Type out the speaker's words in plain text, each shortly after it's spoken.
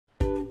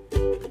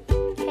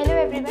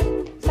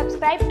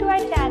subscribe to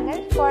our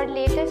channel for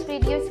latest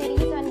video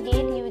series on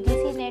GATE,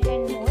 UGC, NET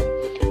and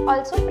more.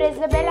 Also press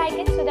the bell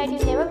icon so that you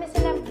never miss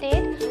an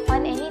update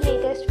on any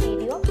latest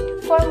video.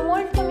 For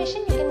more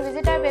information, you can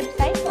visit our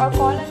website or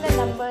call on the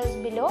numbers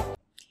below.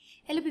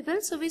 Hello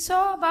people, so we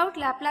saw about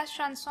Laplace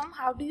transform.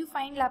 How do you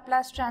find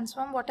Laplace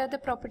transform? What are the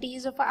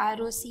properties of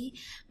ROC?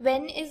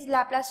 When is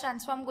Laplace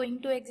transform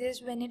going to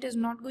exist? When it is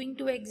not going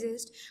to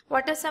exist?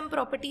 What are some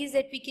properties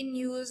that we can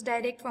use,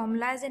 direct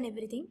formulas and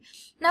everything?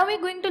 Now we're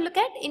going to look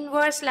at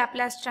inverse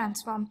Laplace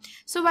transform.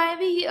 So why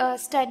we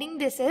studying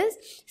this is,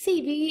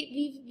 see,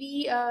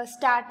 we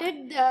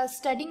started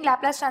studying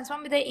Laplace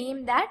transform with the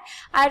aim that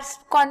our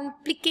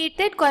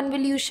complicated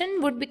convolution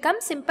would become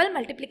simple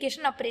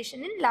multiplication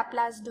operation in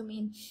Laplace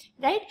domain.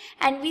 Right,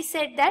 and we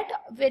said that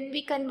when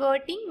we are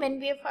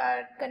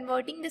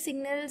converting the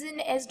signals in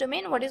S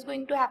domain, what is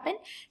going to happen?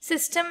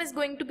 System is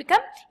going to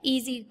become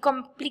easy.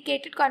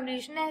 Complicated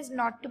convolution has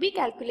not to be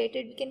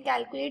calculated. We can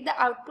calculate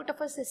the output of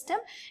a system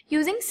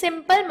using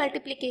simple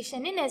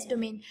multiplication in S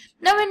domain.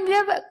 Now when we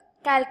have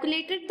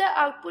calculated the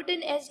output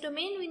in S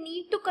domain, we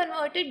need to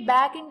convert it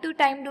back into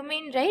time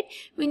domain, right?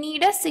 We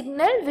need a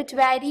signal which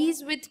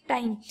varies with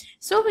time.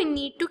 So we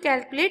need to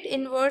calculate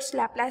inverse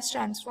Laplace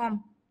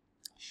transform.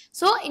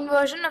 So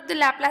inversion of the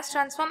Laplace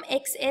transform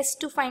xs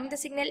to find the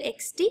signal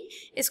xt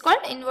is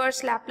called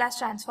inverse Laplace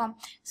transform.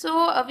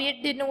 So we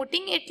are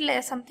denoting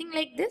it something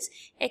like this.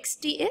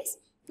 Xt is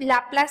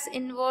Laplace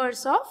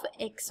inverse of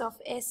x of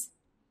s.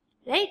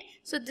 Right?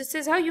 So this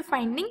is how you're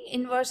finding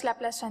inverse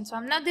Laplace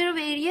transform. Now there are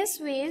various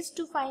ways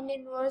to find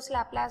inverse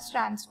Laplace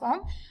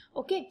transform.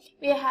 Okay,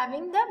 we are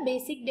having the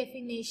basic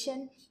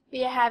definition,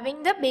 we are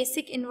having the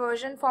basic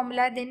inversion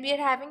formula, then we are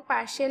having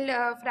partial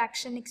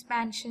fraction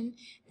expansion,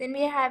 then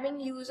we are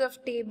having use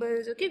of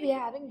tables. Okay, we are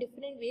having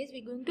different ways.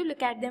 We're going to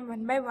look at them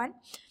one by one.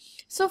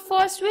 So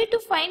first way to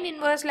find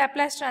inverse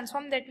Laplace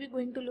transform that we're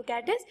going to look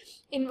at is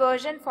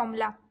inversion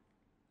formula.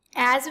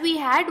 As we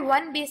had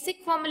one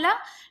basic formula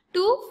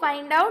to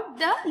find out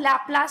the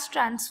Laplace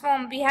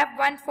transform, we have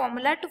one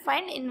formula to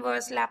find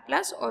inverse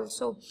Laplace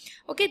also.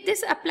 Okay,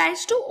 this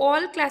applies to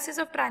all classes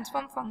of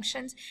transform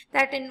functions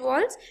that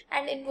involves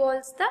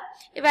the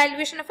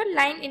evaluation of a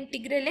line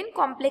integral in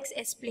complex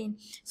S-plane.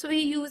 So we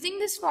are using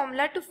this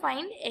formula to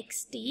find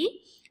xt,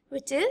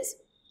 which is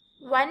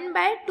 1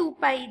 by 2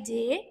 pi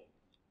j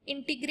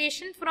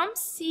integration from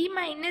c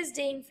minus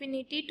j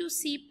infinity to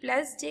c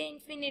plus j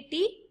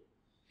infinity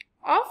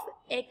of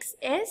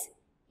xs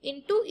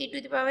into e to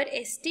the power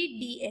st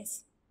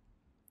ds.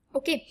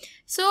 Okay,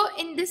 so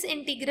in this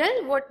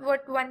integral,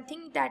 what one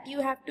thing that you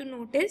have to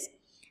notice,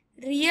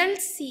 real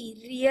c,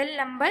 real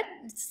number,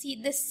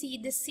 the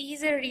c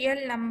is a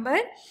real number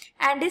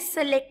and is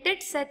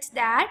selected such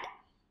that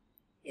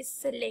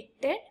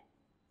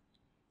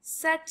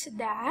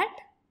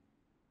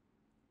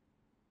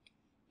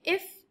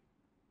if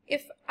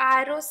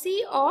ROC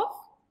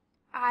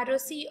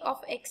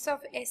of x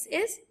of s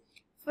is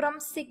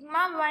from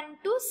sigma 1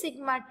 to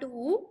sigma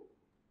 2,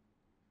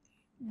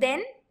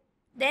 then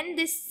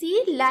this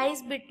c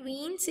lies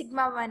between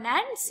sigma 1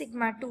 and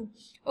sigma 2.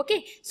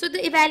 Okay, so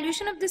the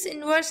evaluation of this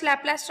inverse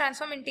Laplace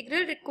transform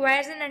integral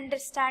requires an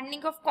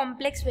understanding of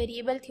complex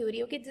variable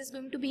theory. Okay, this is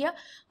going to be a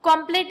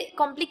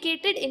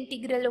complicated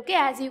integral. Okay,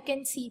 as you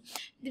can see,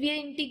 we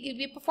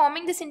are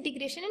performing this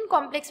integration in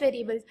complex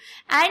variables,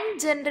 and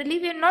generally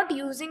we are not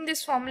using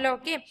this formula.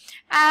 Okay,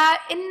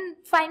 in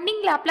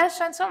finding Laplace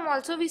transform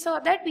also we saw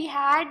that we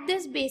had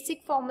this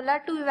basic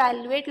formula to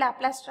evaluate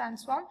Laplace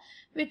transform,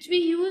 which we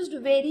used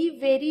very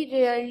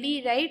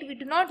rarely, right? We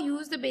do not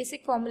use the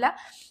basic formula.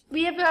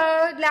 We have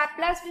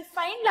we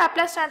find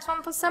Laplace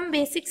transform for some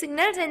basic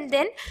signals, and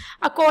then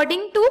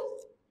according to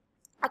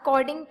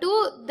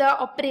the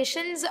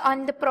operations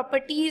on the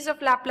properties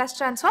of Laplace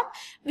transform,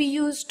 we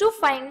used to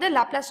find the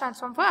Laplace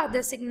transform for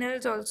other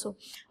signals also.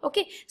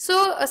 Okay,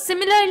 so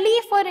similarly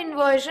for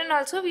inversion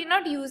also, we are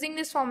not using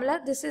this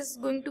formula. This is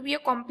going to be a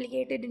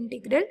complicated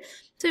integral,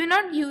 so we are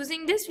not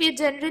using this. We are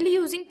generally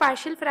using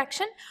partial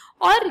fraction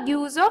or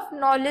use of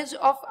knowledge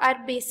of our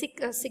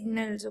basic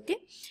signals. Okay,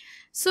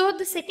 so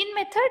the second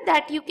method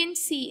that you can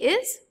see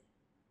is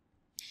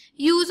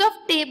use of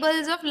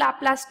tables of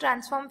Laplace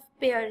transform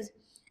pairs.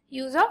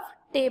 Use of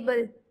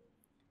table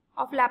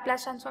of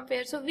Laplace transform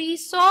pair. So we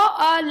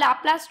saw a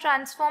Laplace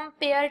transform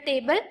pair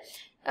table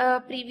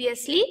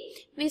previously.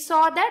 We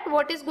saw that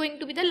what is going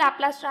to be the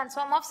Laplace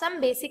transform of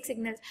some basic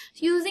signals.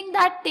 Using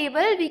that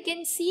table, we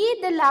can see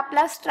the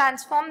Laplace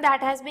transform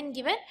that has been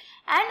given,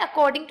 and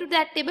according to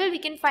that table we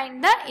can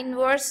find the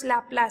inverse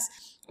Laplace.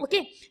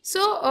 Okay,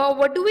 so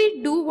what do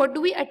we do? What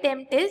do we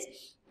attempt is,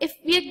 if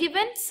we are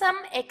given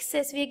some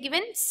xs, we are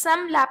given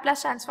some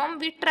Laplace transform,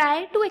 we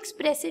try to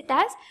express it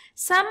as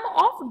sum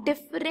of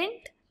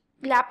different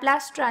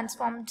Laplace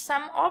transforms,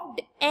 sum of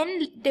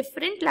n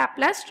different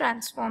Laplace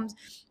transforms.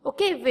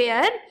 Okay,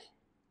 where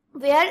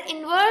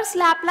inverse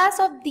Laplace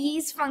of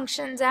these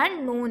functions are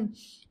known,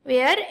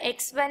 where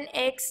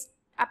x1x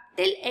up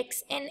till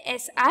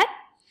xns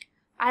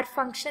are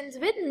functions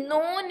with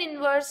known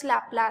inverse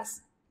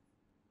Laplace.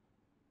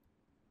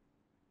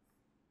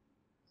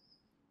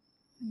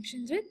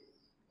 functions with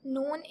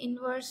known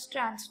inverse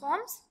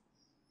transforms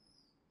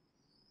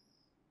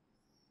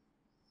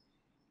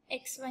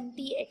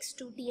x1t,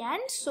 x2t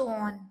and so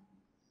on.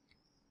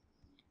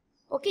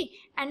 Okay,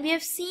 and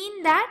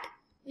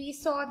we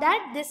saw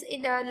that this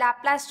in the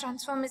Laplace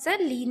transform is a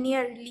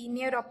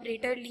linear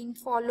operator,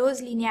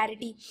 follows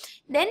linearity.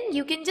 Then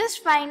you can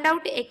just find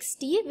out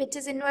xt, which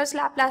is inverse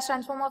Laplace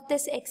transform of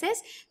this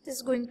xs. This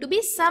is going to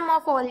be sum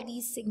of all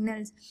these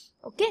signals.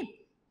 Okay.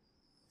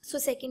 So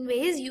second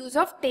way is use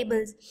of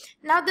tables.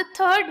 Now the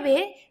third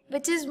way,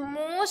 which is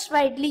most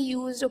widely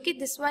used, okay,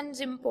 this one is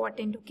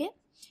important, okay.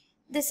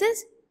 This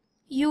is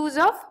use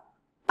of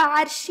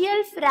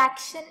partial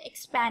fraction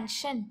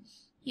expansion.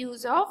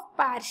 Use of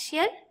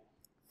partial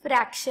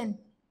fraction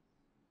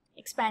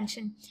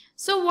expansion.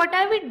 So what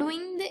are we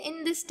doing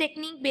in this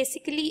technique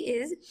basically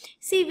is,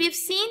 see, we've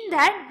seen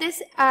that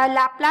this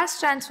Laplace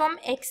transform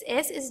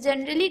xs is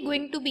generally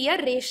going to be a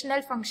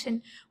rational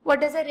function.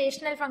 What does a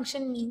rational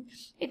function mean?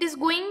 It is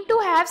going to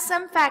have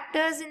some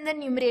factors in the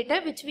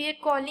numerator which we are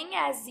calling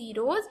as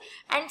zeros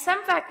and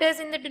some factors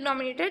in the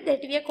denominator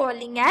that we are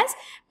calling as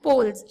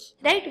poles,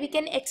 right? We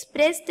can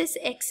express this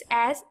x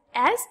as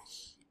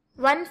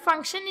one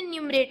function in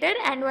numerator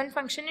and one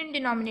function in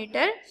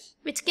denominator,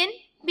 which can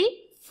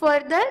be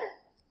further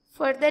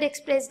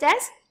expressed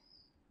as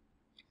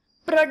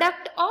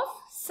product of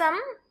some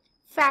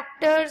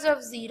factors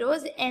of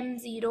zeros, m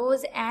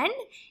zeros and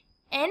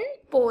n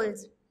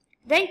poles,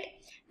 right?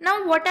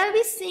 Now what are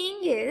we saying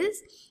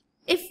is,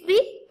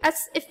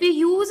 if we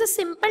use a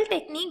simple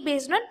technique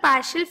based on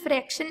partial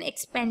fraction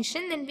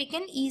expansion, then we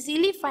can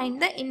easily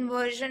find the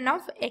inversion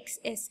of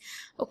xs.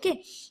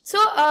 Okay, so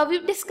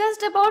we've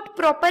discussed about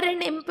proper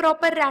and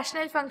improper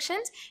rational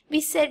functions.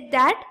 We said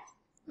that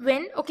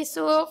when, okay,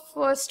 so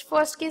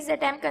first case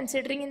that I am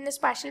considering in this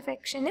partial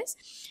fraction is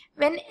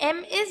when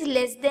m is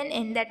less than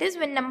n, that is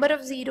when number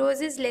of zeros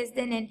is less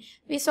than n.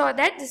 We saw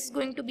that this is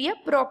going to be a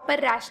proper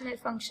rational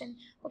function.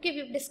 Okay,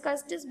 we've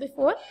discussed this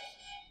before,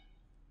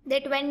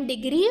 that when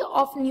degree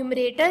of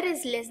numerator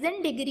is less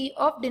than degree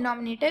of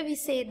denominator, we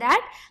say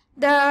that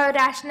the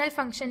rational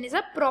function is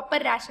a proper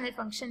rational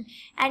function,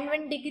 and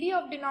when degree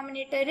of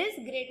denominator is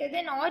greater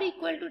than or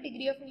equal to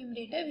degree of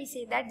numerator, we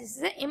say that this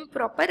is an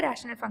improper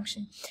rational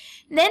function.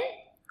 Then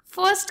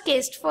first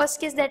case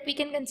that we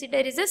can consider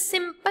is a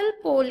simple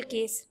pole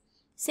case.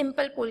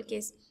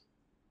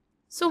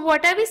 So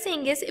what are we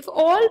saying is, if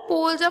all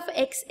poles of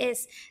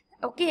xs,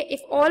 okay,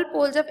 if all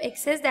poles of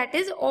xs, that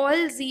is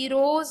all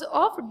zeros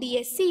of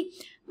DSC.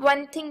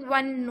 One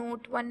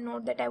note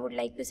that I would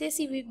like to say,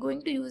 see, we're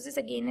going to use this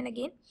again and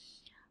again.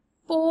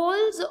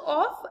 Poles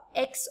of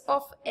x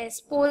of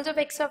s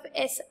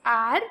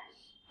are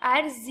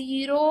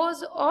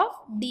zeros of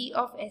D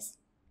of s.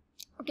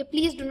 Okay,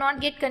 please do not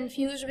get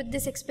confused with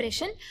this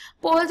expression.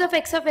 Poles of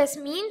x of s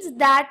means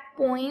that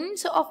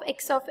points of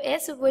x of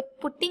s with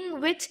putting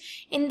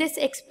which in this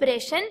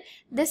expression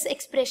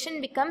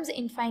becomes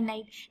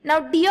infinite.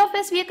 Now d of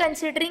s we are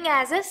considering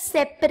as a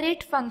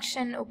separate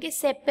function, okay,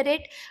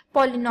 separate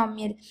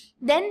polynomial.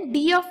 Then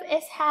d of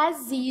s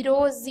has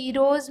zeros.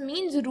 Zeros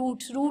means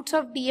roots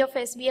of d of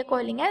s we are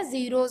calling as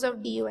zeros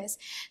of d of s.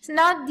 So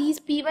now these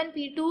p1,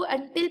 p2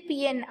 until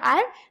pn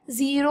are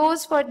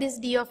zeros for this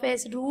d of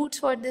s, roots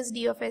for this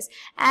d of s,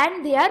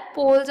 and they are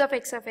poles of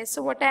x of s.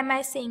 So what am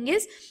I saying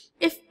is,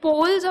 if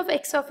poles of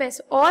x of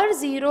s or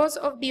zeros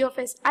of d of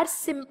s are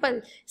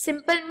simple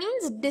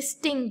means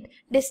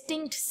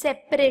distinct,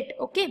 separate,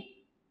 okay.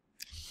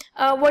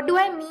 What do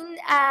I mean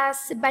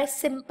as by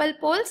simple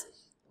poles?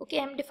 Okay,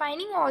 I'm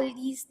defining all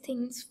these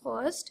things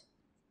first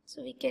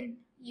so we can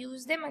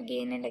use them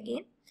again and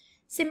again.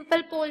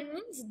 Simple pole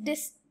means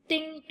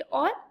distinct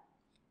or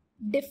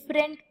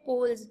different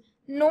poles,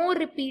 no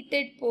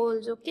repeated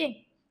poles,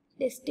 okay,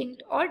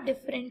 distinct or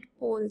different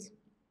poles,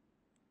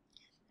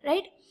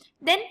 right?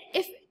 Then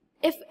if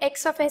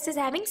x of s is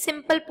having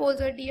simple poles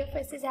or d of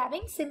s is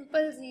having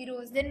simple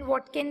zeros, then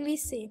what can we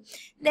say?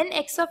 Then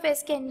x of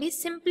s can be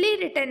simply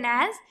written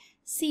as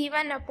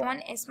c1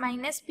 upon s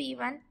minus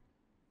p1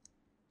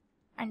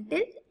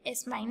 until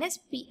s minus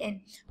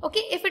pn.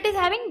 Okay, if it is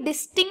having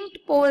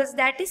distinct poles,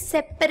 that is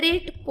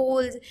separate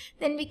poles,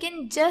 then we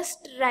can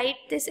just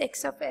write this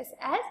x of s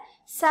as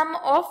sum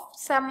of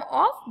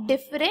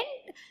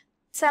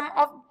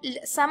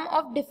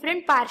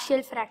different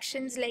partial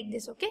fractions, like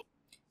this, okay.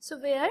 So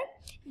where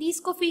these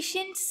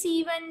coefficients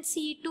c1,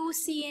 c2,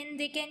 cn,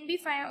 they can be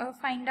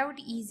find out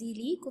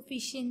easily.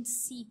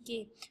 Coefficients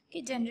ck,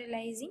 okay,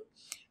 generalizing,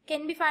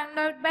 can be found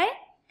out by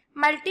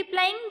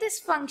multiplying this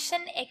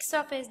function x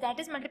of s, that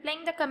is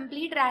multiplying the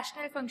complete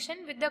rational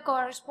function with the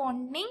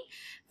corresponding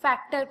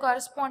factor,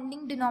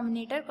 corresponding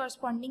denominator,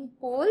 corresponding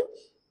pole,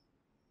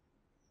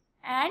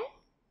 and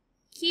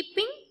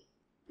keeping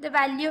the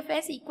value of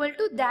s equal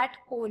to that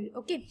pole,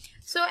 okay.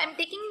 So I'm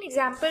taking an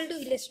example to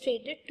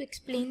illustrate it, to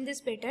explain this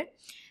better.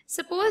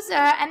 Suppose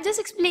I'm just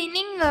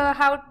explaining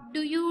how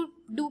do you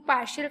do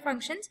partial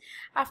functions.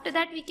 After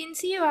that we can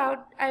see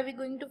how are we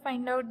going to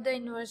find out the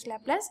inverse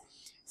Laplace.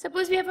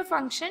 Suppose we have a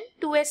function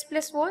 2s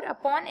plus 4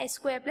 upon s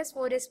square plus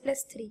 4s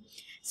plus 3.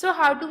 So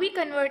how do we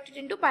convert it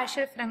into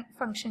partial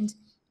functions?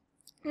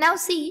 Now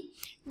see,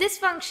 this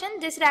function,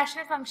 this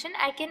rational function,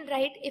 I can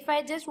write, if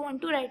I just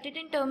want to write it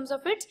in terms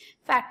of its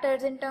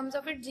factors, in terms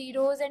of its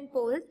zeros and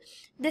poles,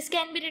 this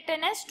can be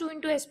written as 2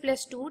 into s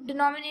plus 2.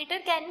 Denominator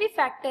can be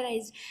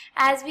factorized.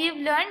 As we have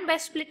learned, by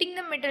splitting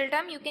the middle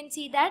term, you can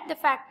see that the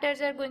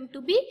factors are going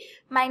to be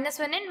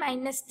 -1 and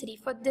 -3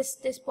 for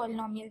this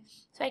polynomial.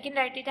 So I can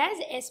write it as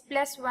s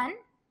plus 1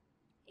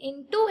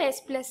 into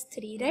s plus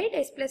 3, right?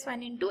 S plus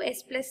 1 into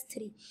s plus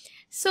 3.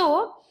 So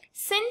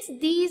since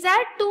these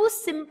are two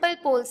simple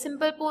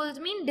poles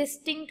mean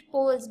distinct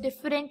poles,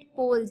 different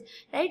poles,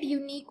 right?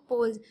 Unique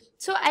poles.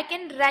 So I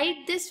can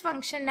write this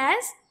function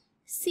as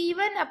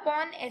c1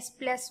 upon s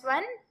plus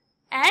 1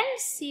 and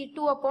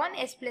c2 upon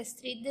s plus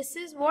 3. This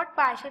is what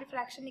partial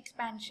fraction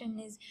expansion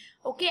is.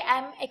 Okay, I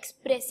am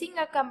expressing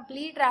a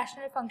complete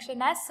rational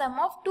function as sum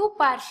of two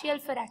partial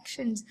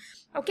fractions.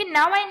 Okay,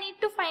 now I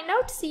need to find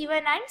out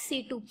c1 and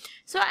c2.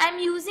 So I am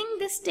using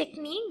this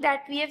technique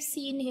that we have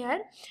seen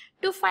here.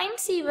 To find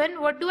c1,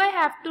 what do I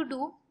have to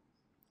do?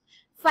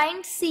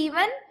 Find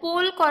c1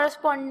 pole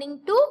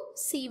corresponding to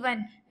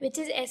c1, which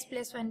is s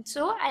plus 1.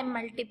 So I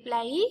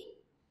multiply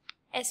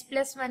s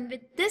plus 1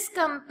 with this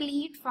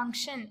complete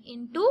function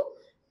into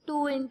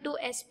 2 into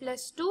s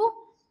plus 2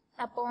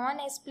 upon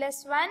s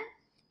plus 1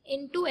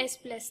 into s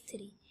plus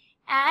 3.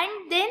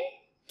 And then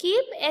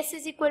keep s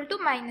is equal to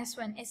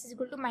 -1. S is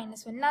equal to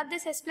 -1. Now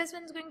this s plus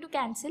 1 is going to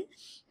cancel.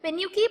 When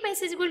you keep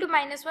s is equal to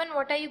 -1,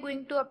 what are you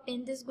going to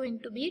obtain? This is going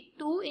to be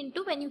 2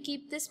 into, when you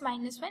keep this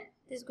 -1,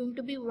 this is going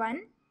to be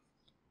 1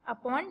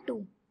 upon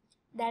 2.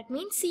 That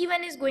means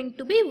c1 is going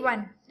to be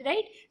 1,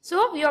 right?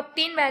 So we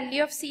obtain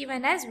value of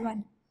c1 as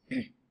 1.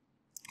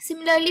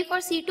 Similarly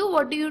for c2,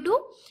 what do you do?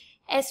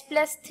 S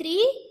plus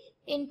 3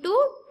 into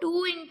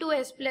 2 into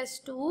s plus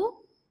 2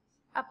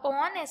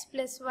 upon s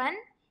plus 1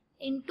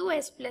 into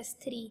s plus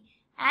 3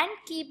 and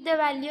keep the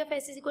value of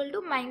s is equal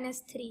to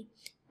 -3.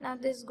 Now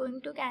this is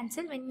going to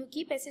cancel. When you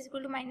keep s is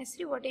equal to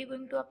 -3, what are you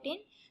going to obtain?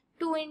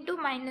 2 into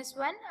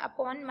 -1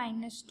 upon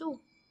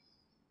 -2,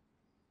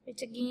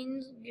 which again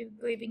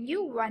giving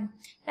you 1,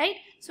 right?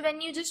 So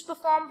when you just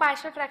perform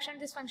partial fraction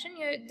of this function,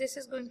 this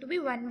is going to be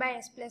 1 by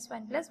s plus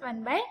 1 plus 1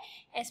 by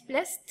s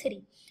plus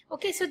 3.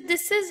 Okay, so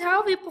this is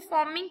how we're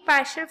performing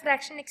partial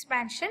fraction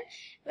expansion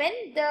when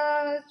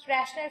the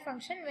rational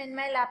function, when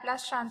my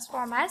Laplace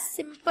transform as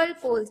simple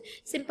poles.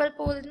 Simple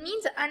poles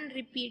means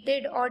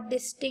unrepeated or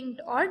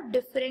distinct or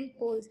different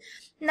poles.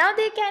 Now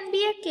there can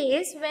be a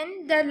case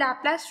when the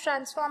Laplace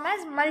transform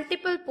as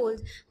multiple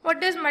poles. What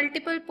does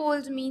multiple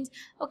poles means?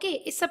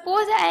 Okay,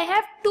 suppose I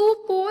have two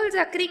poles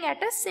occurring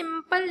at a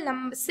simple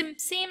number,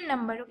 same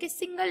number, okay,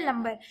 single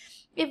number.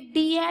 If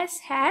ds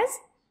has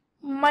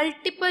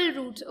multiple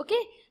roots,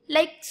 okay,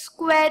 like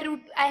square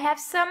root, I have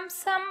some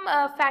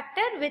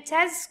factor which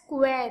has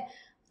square.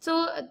 So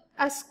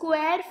a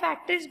square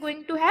factor is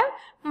going to have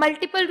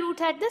multiple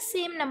roots at the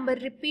same number,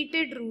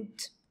 repeated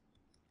roots.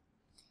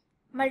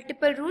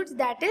 Multiple roots,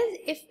 that is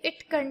if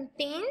it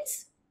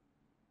contains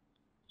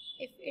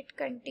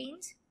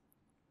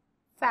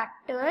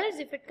factors,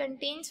 if it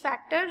contains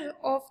factors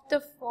of the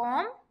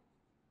form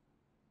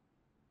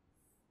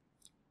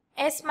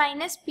s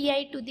minus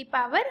pi to the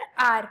power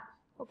r.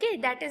 Okay,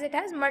 that is, it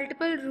has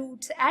multiple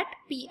roots at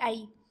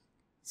pi.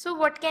 So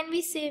what can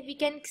we say? We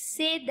can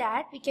say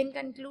that, we can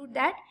conclude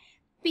that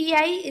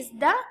pi is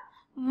the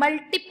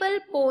multiple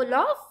pole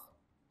of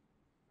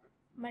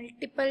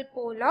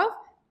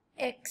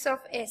x of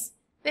s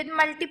with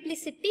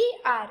multiplicity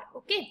r.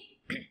 Okay.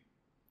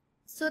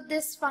 So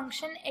this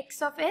function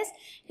x of s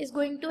is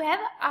going to have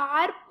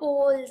r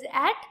poles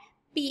at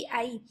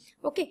pi.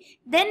 Okay.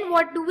 Then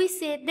what do we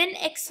say? Then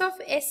x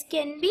of s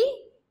can be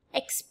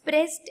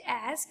expressed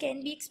as,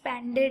 can be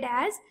expanded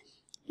as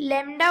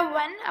lambda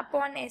 1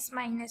 upon s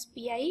minus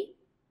pi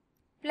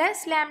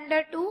plus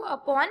lambda 2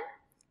 upon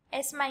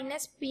s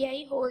minus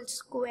pi whole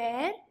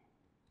square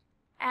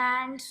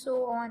and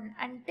so on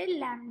until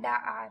lambda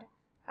r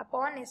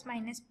upon s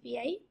minus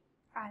pi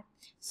r.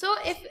 So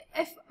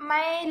if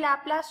my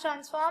Laplace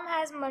transform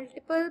has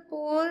multiple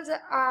poles,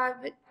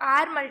 with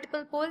r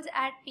multiple poles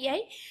at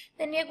pi,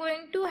 then we are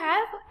going to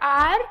have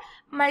r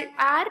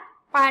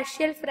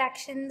partial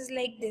fractions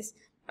like this.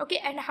 Okay,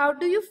 and how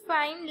do you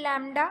find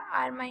lambda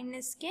r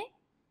minus k?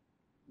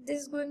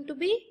 This is going to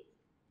be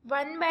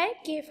 1 by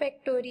k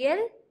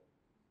factorial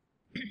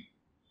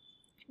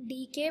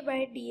dk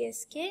by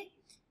dsk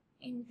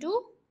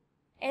into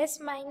s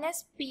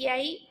minus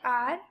pi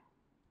r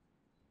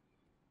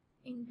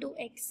into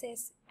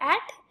xs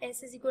at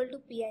s is equal to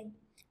pi.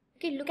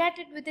 Okay, look at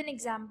it with an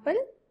example.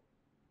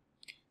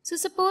 So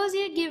suppose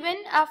you are given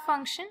a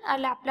function, a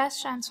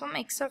Laplace transform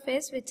x of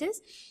s, which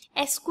is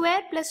s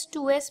square plus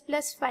 2s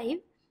plus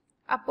 5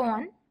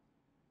 upon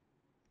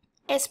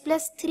s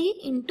plus 3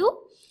 into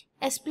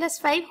s plus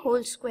 5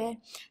 whole square.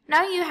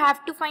 Now you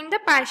have to find the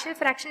partial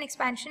fraction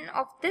expansion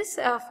of this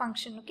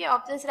function, okay,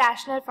 of this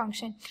rational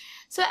function.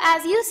 So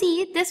as you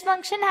see, this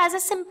function has a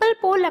simple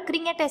pole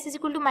occurring at s is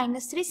equal to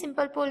 -3.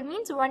 Simple pole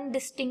means one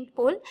distinct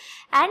pole,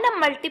 and a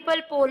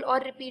multiple pole or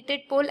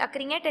repeated pole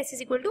occurring at s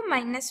is equal to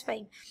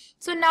 -5.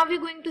 So now we're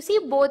going to see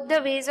both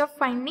the ways of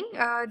finding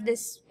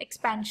this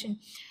expansion.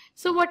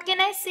 So what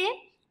can I say?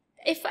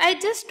 If I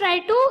just try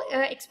to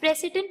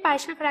express it in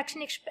partial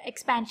fraction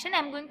expansion,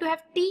 I'm going to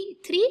have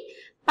three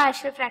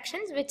partial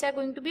fractions which are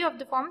going to be of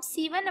the form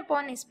c1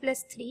 upon s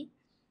plus 3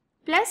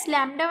 plus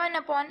lambda 1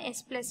 upon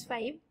s plus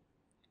 5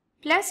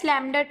 plus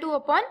lambda 2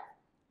 upon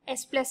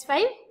s plus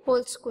 5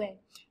 whole square.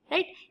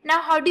 Right?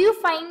 Now how do you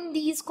find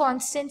these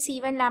constants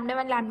c1, lambda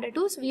 1, lambda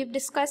 2? So we have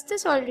discussed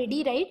this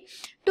already, right?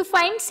 To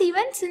find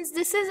c1, since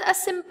this is a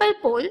simple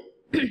pole,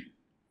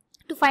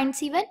 to find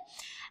c1,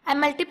 I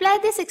multiply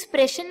this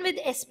expression with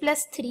s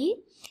plus 3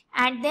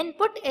 and then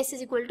put s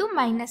is equal to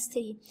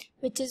 -3,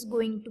 which is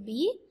going to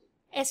be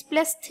s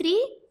plus 3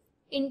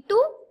 into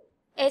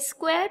s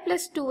square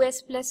plus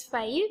 2s plus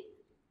 5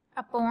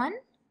 upon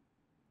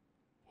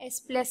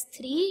s plus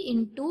 3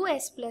 into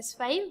s plus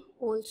 5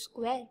 whole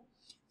square.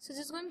 So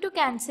this is going to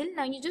cancel.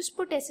 Now you just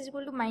put s is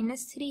equal to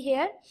 -3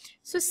 here.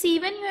 So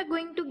c1 you are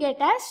going to get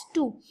as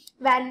 2.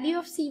 Value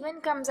of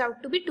c1 comes out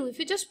to be 2. If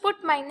you just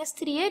put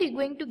 -3 here, you're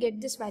going to get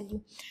this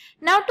value.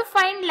 Now to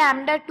find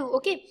lambda 2,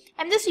 okay,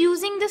 I'm just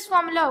using this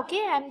formula,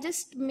 okay, I'm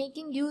just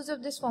making use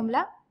of this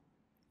formula.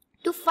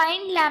 To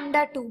find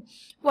lambda 2,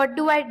 what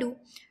do?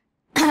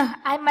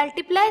 I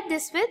multiply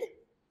this with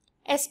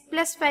s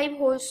plus 5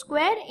 whole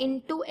square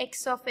into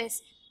x of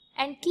s,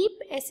 and keep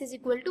s is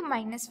equal to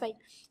 -5.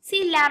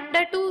 See,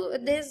 lambda 2,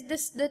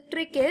 the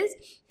trick is,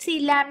 see,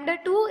 lambda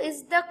 2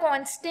 is the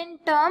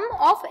constant term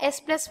of s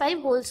plus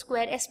 5 whole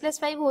square. S plus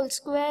 5 whole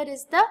square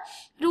is the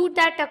root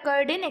that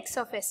occurred in x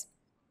of s.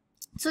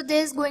 So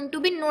there is going to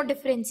be no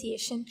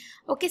differentiation.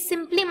 Okay,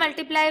 simply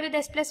multiply with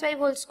s plus 5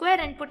 whole square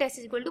and put s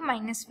is equal to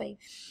 -5.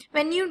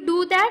 When you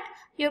do that,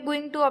 you are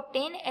going to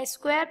obtain s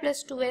square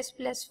plus 2s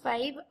plus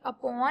 5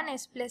 upon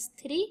s plus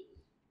 3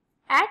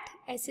 at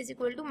s is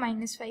equal to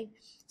 -5.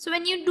 So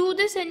when you do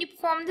this and you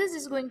perform this,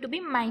 is going to be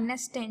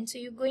 -10. So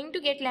you're going to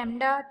get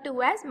lambda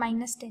 2 as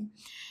 -10.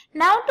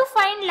 Now to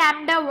find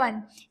lambda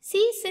 1,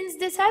 see, since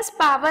this has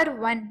power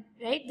 1,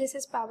 right, this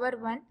is power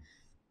 1,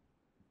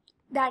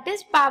 that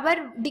is power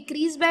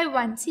decreased by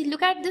 1. See,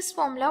 look at this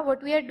formula.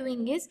 What we are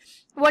doing is,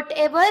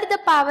 whatever the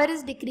power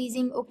is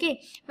decreasing,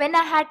 okay, when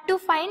I had to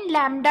find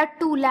lambda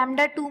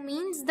 2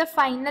 means the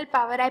final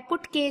power, I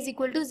put k is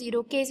equal to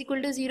 0. K is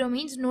equal to 0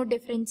 means no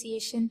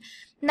differentiation.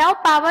 Now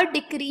power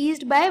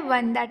decreased by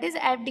 1, that is,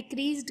 I have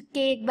decreased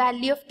k,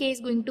 value of k is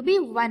going to be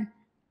 1.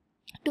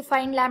 To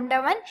find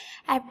lambda 1,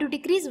 I have to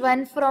decrease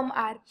 1 from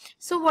r.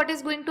 So what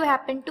is going to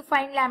happen to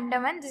find lambda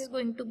 1? This is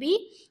going to be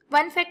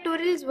 1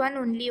 factorial is 1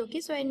 only,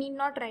 okay, so I need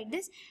not write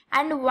this,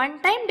 and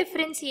one time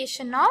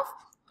differentiation of,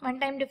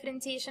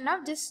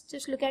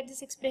 just look at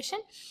this expression.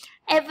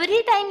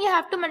 Every time you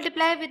have to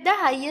multiply with the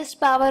highest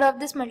power of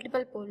this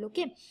multiple pole,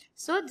 okay.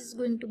 So this is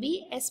going to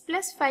be s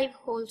plus 5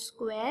 whole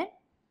square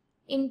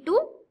into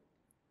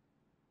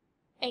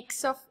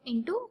x of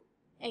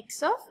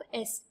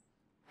s.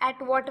 At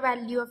what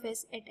value of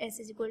s? At s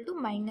is equal to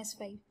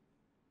 -5.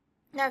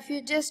 Now if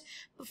you just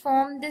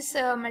perform this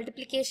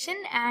multiplication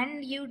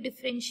and you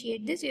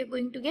differentiate this, you are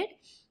going to get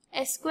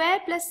s square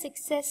plus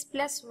 6s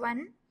plus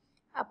 1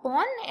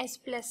 upon s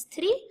plus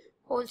 3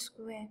 whole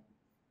square.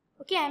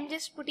 Okay, I am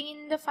just putting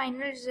in the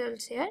final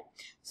results here.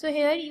 So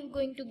here you are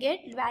going to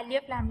get value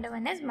of lambda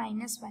 1 as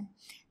 -1,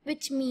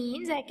 which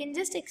means I can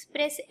just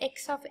express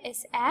x of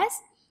s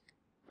as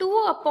 2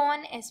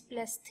 upon s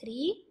plus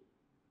 3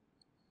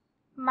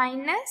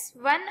 minus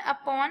 1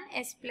 upon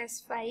s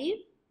plus 5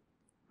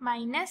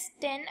 minus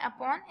 10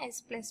 upon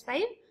s plus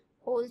 5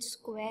 whole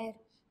square.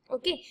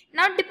 Okay,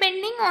 now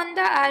depending on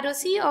the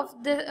ROC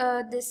of the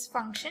this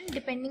function,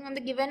 depending on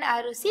the given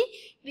ROC,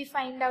 we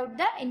find out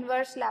the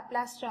inverse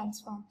Laplace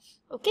transform.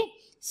 Okay,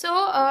 so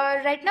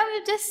right now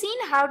we've just seen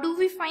how do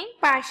we find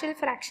partial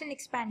fraction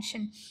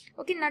expansion.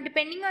 Okay, now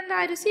depending on the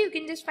ROC, you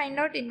can just find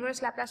out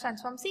inverse Laplace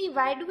transform. See,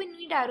 why do we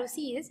need ROC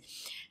is,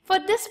 for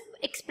this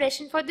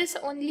expression, for this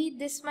only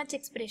this much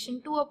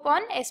expression, 2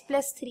 upon s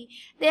plus 3,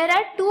 there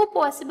are two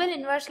possible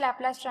inverse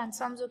Laplace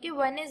transforms. Okay,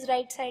 one is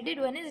right sided,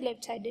 one is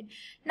left sided.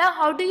 Now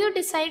how do you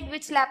decide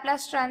which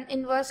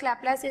inverse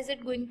Laplace is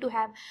it going to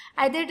have?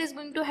 Either it is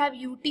going to have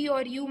ut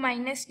or u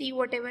minus t,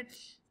 whatever.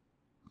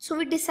 So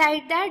we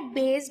decide that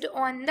based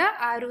on the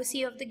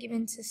ROC of the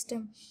given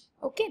system.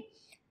 Okay,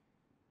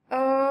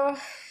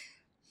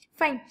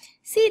 fine.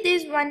 See, there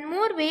is one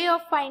more way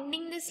of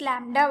finding this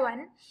lambda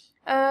 1.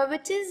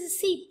 Which is,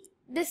 see,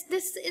 this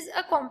is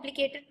a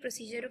complicated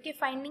procedure. Okay,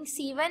 finding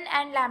c1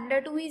 and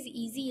lambda 2 is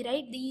easy,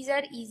 right? These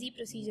are easy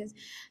procedures.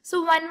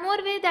 So one more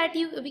way that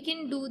we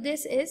can do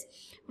this is,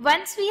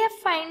 once we have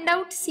find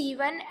out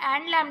c1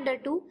 and lambda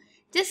 2,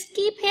 just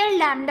keep here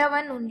lambda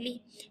 1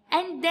 only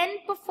and then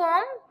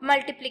perform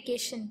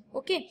multiplication.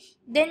 Okay,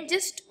 then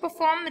just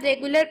perform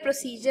regular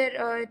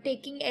procedure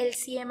taking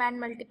LCM and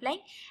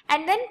multiplying,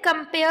 and then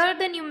compare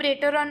the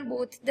numerator on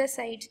both the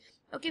sides.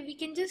 Okay, we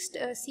can just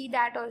see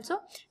that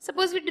also.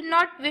 Suppose we do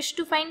not wish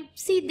to find,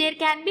 see, there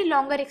can be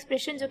longer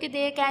expressions. Okay,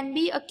 there can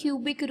be a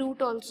cubic root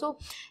also,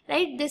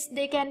 right?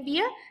 There can be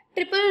a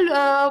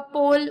triple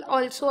pole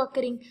also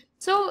occurring.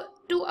 So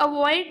to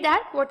avoid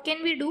that, what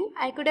can we do?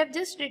 I could have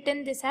just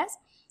written this as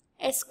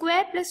s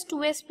square plus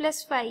 2s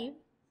plus 5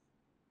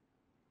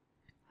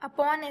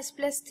 upon s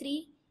plus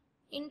 3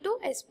 into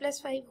s plus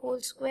 5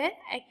 whole square.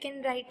 I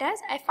can write as,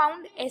 I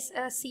found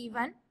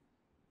C1.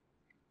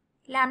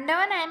 Lambda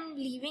 1 I am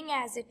leaving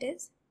as it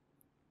is,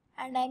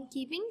 and I am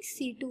keeping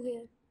C2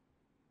 here.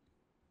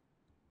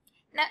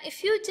 Now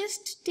if you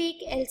just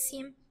take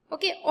LCM,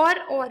 okay, or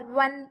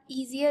one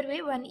easier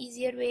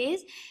way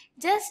is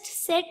just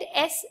set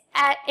s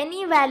at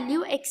any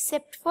value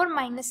except for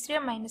 -3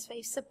 or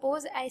 -5.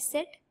 Suppose I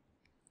set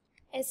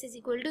s is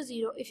equal to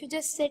 0. If you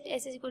just set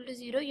s is equal to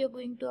 0, you're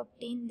going to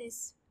obtain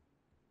this.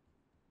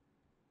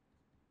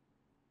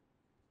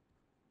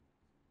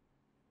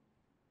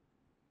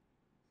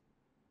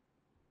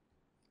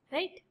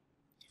 Right?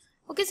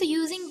 Okay, so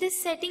using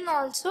this setting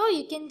also,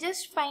 you can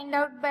just find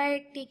out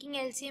by taking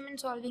LCM and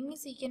solving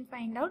this, you can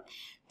find out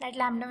that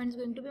lambda 1 is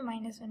going to be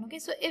 -1. Okay,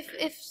 so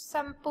if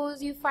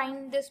suppose you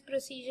find this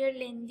procedure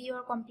lengthy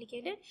or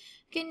complicated,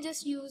 you can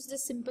just use the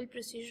simple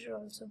procedure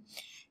also.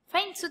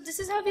 Fine, so this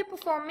is how we're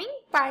performing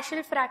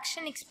partial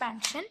fraction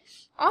expansion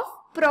of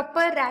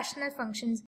proper rational functions.